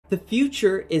The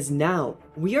future is now.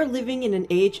 We are living in an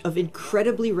age of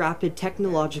incredibly rapid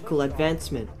technological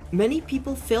advancement. Many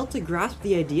people fail to grasp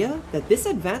the idea that this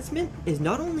advancement is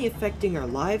not only affecting our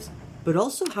lives, but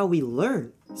also how we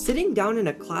learn. Sitting down in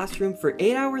a classroom for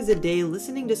 8 hours a day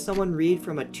listening to someone read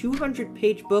from a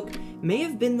 200-page book may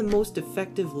have been the most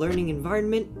effective learning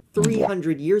environment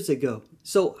 300 years ago.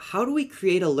 So how do we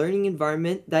create a learning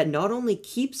environment that not only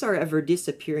keeps our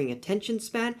ever-disappearing attention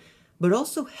span, but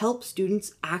also help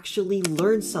students actually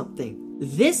learn something?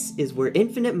 This is where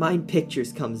Infinite Mind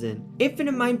Pictures comes in.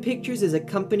 Infinite Mind Pictures is a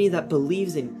company that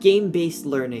believes in game-based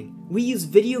learning. We use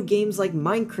video games like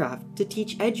Minecraft to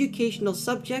teach educational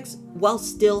subjects while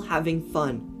still having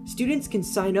fun. Students can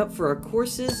sign up for our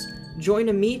courses, join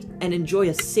a meet, and enjoy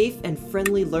a safe and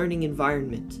friendly learning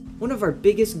environment. One of our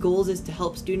biggest goals is to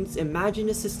help students imagine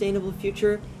a sustainable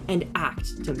future and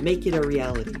act to make it a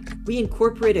reality. We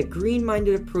incorporate a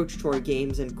green-minded approach to our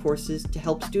games and courses to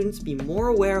help students be more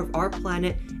aware of our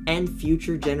planet and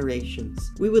future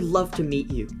generations. We would love to meet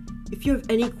you. If you have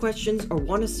any questions or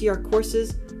want to see our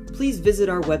courses, please visit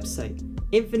our website,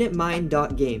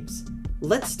 infinitemind.games.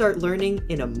 Let's start learning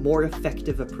in a more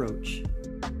effective approach.